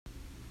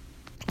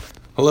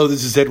Hello,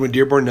 this is Edwin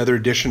Dearborn, another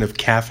edition of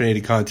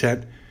Caffeinated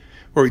Content,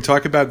 where we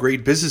talk about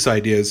great business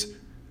ideas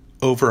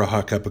over a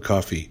hot cup of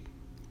coffee.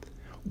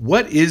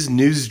 What is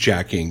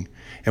newsjacking,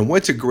 and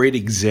what's a great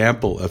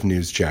example of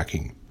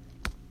newsjacking?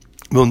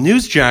 Well,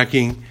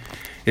 newsjacking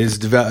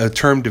is a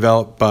term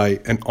developed by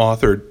an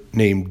author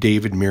named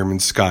David Meerman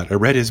Scott. I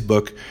read his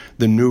book,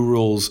 The New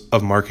Rules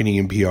of Marketing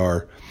and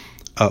PR,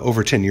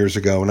 over 10 years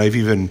ago, and I've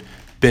even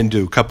been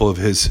to a couple of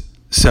his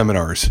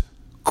seminars.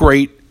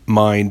 Great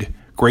mind,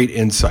 great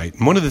insight.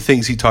 And one of the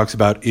things he talks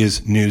about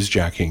is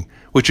newsjacking,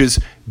 which is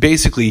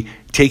basically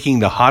taking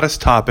the hottest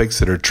topics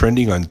that are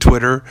trending on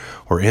Twitter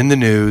or in the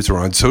news or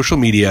on social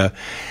media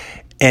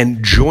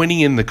and joining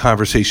in the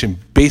conversation,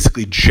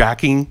 basically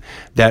jacking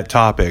that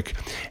topic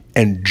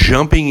and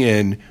jumping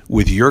in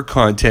with your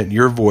content,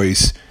 your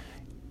voice,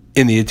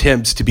 in the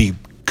attempts to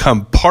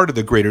become part of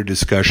the greater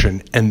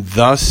discussion and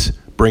thus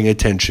bring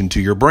attention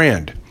to your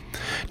brand.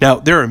 Now,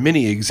 there are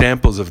many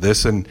examples of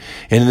this, and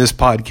in this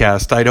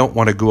podcast, I don't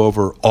want to go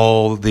over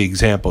all the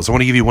examples. I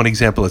want to give you one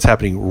example that's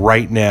happening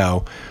right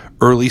now,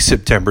 early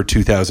September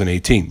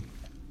 2018.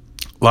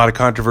 A lot of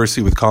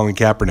controversy with Colin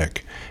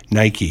Kaepernick,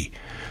 Nike.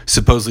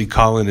 Supposedly,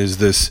 Colin is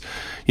this,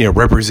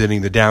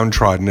 representing the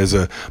downtrodden as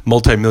a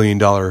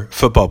multi-million-dollar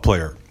football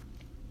player.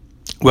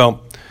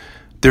 Well,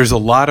 there's a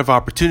lot of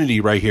opportunity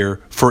right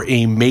here for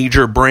a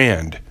major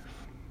brand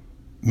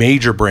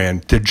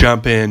to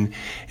jump in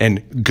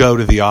and go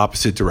to the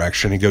opposite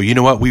direction and go, you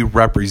know what, we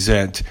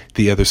represent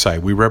the other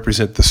side. We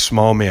represent the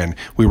small man.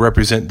 We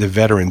represent the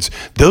veterans.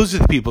 Those are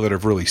the people that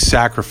have really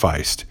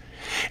sacrificed.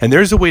 And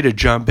there's a way to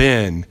jump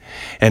in,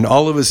 and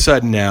all of a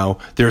sudden now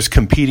there's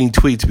competing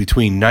tweets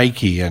between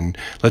Nike and,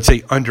 let's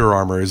say, Under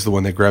Armour is the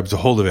one that grabs a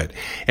hold of it.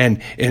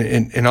 And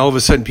all of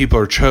a sudden people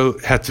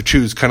have to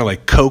choose kind of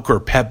like Coke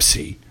or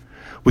Pepsi.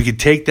 We could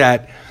take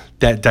that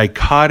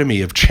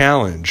dichotomy of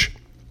challenge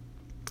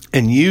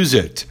and use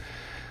it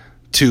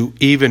to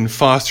even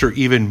foster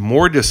even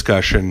more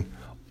discussion,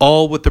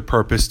 all with the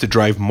purpose to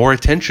drive more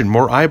attention,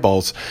 more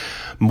eyeballs,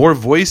 more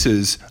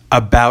voices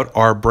about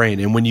our brand.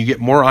 And when you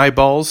get more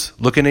eyeballs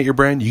looking at your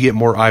brand, you get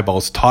more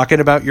eyeballs talking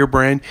about your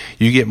brand,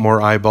 you get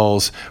more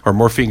eyeballs or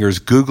more fingers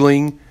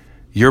Googling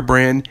your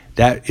brand.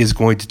 That is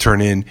going to turn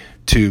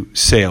into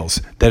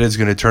sales. That is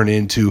going to turn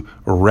into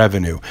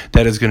revenue.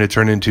 That is going to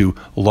turn into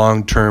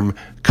long-term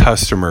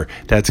customer.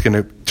 That's going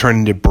to turn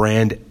into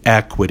brand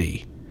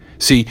equity.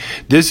 See,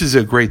 this is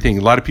a great thing.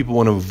 A lot of people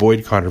want to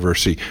avoid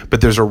controversy,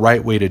 but there's a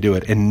right way to do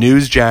it. And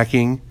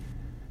newsjacking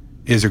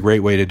is a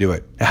great way to do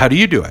it. How do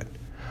you do it?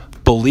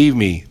 Believe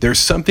me, there's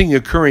something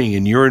occurring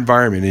in your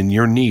environment, in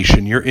your niche,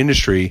 in your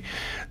industry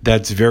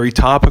that's very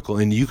topical,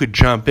 and you could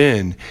jump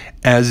in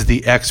as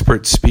the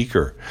expert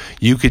speaker.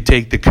 You could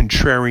take the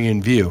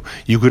contrarian view.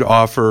 You could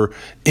offer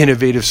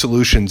innovative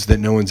solutions that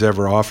no one's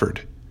ever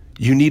offered.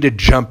 You need to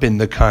jump in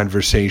the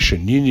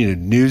conversation. You need to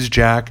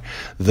newsjack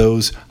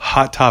those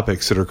hot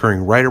topics that are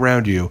occurring right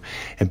around you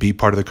and be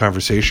part of the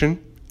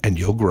conversation, and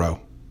you'll grow.